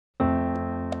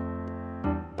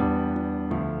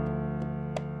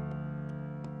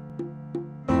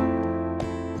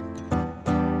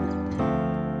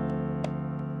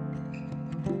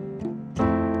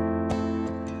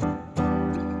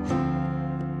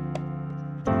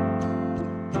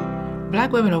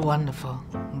Black women are wonderful.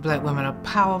 Black women are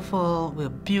powerful, we're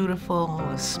beautiful,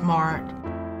 we're smart.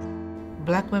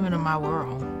 Black women are my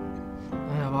world,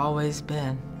 and have always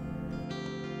been.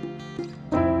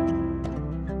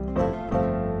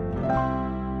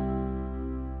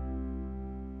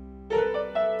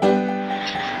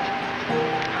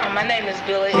 My name is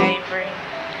BWHI,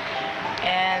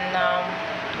 and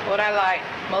what I like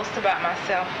most about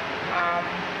myself,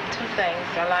 two things.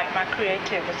 I like my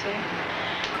creativity,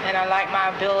 and I like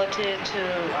my ability to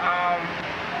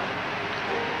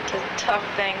tough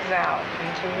things out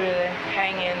and to really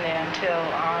hang in there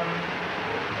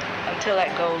until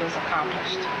that goal is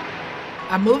accomplished.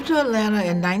 I moved to Atlanta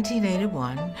in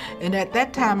 1981, and at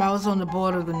that time I was on the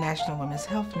board of the National Women's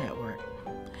Health Network.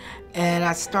 And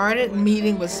I started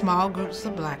meeting with small groups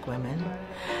of black women,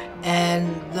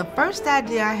 and the first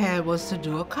idea I had was to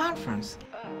do a conference.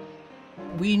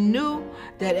 We knew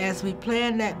that as we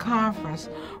planned that conference,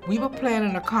 we were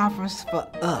planning a conference for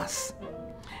us.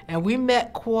 And we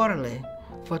met quarterly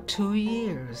for 2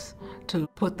 years to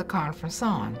put the conference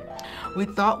on. We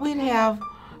thought we'd have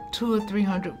 200 or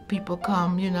 300 people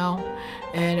come, you know,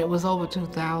 and it was over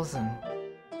 2,000.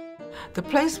 The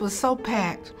place was so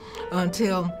packed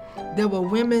until there were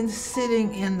women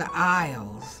sitting in the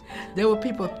aisles. There were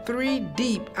people 3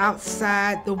 deep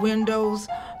outside the windows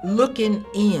looking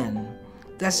in.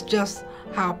 That's just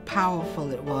how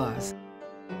powerful it was.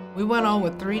 We went on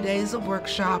with 3 days of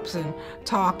workshops and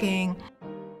talking.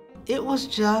 It was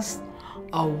just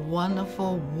a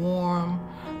wonderful, warm,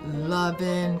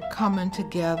 loving coming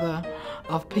together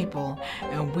of people,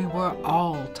 and we were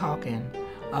all talking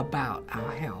about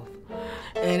our health.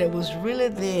 And it was really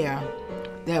there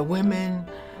that women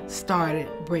started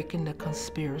breaking the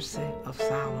conspiracy of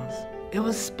silence. It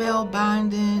was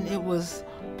spellbinding, it was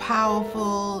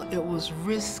powerful, it was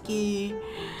risky,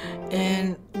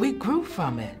 and we grew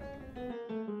from it.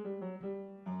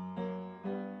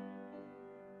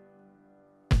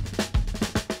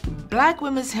 Black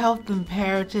Women's Health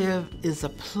Imperative is a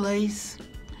place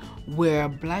where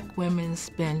black women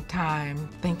spend time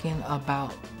thinking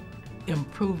about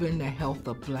improving the health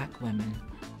of black women.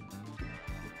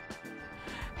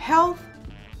 Health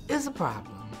is a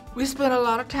problem. We spend a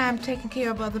lot of time taking care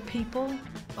of other people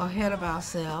ahead of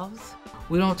ourselves.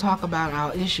 We don't talk about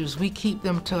our issues, we keep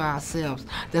them to ourselves.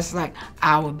 That's like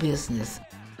our business.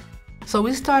 So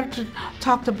we started to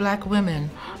talk to black women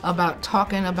about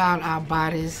talking about our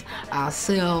bodies,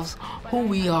 ourselves, who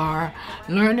we are,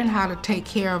 learning how to take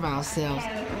care of ourselves.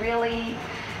 And really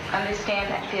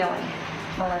understand that feeling,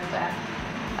 Melissa,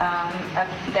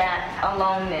 of that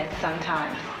aloneness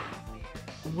sometimes.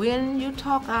 When you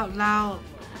talk out loud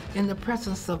in the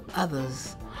presence of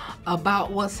others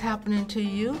about what's happening to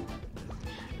you,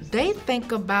 they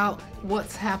think about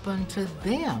what's happened to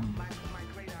them.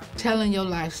 Telling your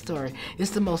life story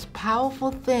is the most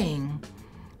powerful thing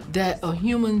that a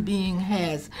human being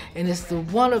has, and it's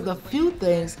one of the few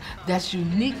things that's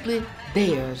uniquely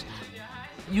theirs.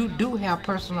 You do have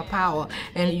personal power,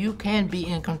 and you can be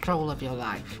in control of your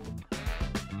life.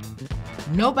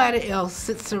 Nobody else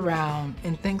sits around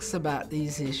and thinks about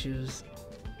these issues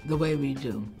the way we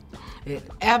do. It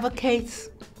advocates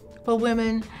for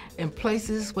women in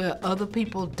places where other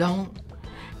people don't.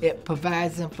 It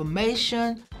provides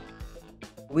information.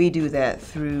 We do that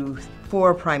through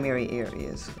 4 primary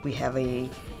areas. We have a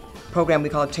program we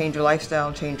call Change Your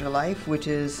Lifestyle, Change Your Life, which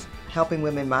is helping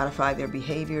women modify their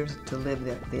behaviors to live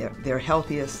their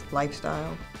healthiest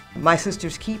lifestyle. My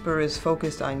Sister's Keeper is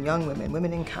focused on young women,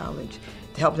 women in college,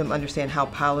 to help them understand how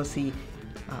policy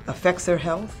affects their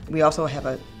health. We also have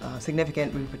a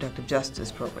significant reproductive justice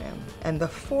program. And the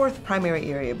 4th primary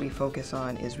area we focus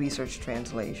on is research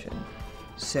translation.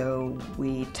 So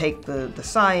we take the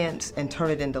science and turn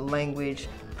it into language,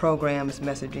 programs,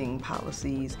 messaging,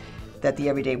 policies that the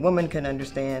everyday woman can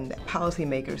understand, that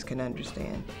policymakers can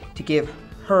understand, to give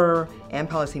her and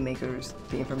policymakers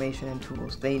the information and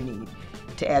tools they need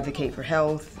to advocate for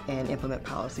health and implement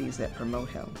policies that promote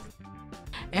health.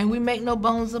 And we make no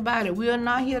bones about it. We are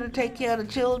not here to take care of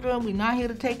the children. We're not here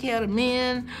to take care of the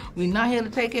men. We're not here to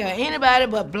take care of anybody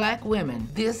but black women.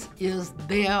 This is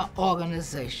their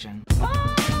organization.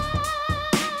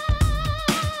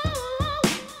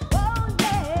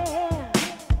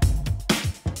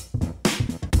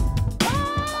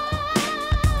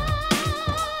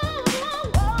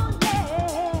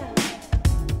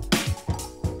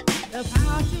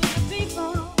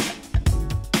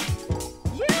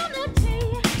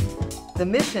 The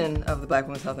mission of the Black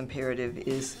Women's Health Imperative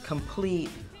is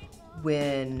complete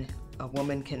when a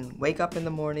woman can wake up in the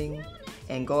morning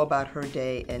and go about her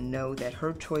day and know that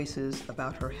her choices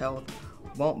about her health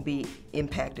won't be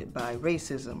impacted by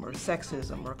racism or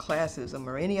sexism or classism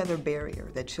or any other barrier,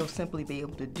 that she'll simply be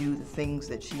able to do the things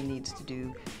that she needs to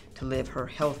do to live her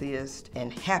healthiest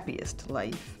and happiest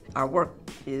life. Our work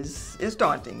is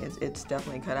daunting. It's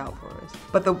definitely cut out for us.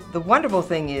 But the wonderful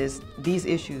thing is these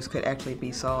issues could actually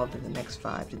be solved in the next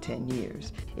 5 to 10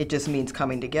 years. It just means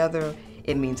coming together.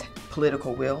 It means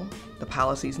political will. The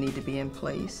policies need to be in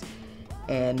place.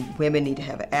 And women need to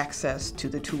have access to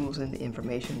the tools and the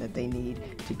information that they need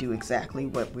to do exactly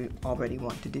what we already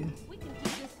want to do.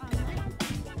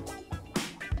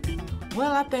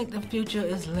 Well, I think the future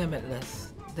is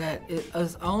limitless, that it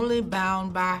is only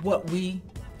bound by what we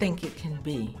think it can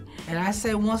be. And I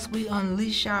say once we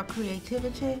unleash our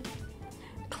creativity,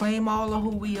 claim all of who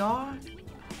we are,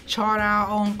 chart our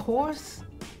own course,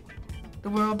 the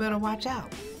world better watch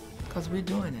out, because we're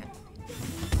doing it.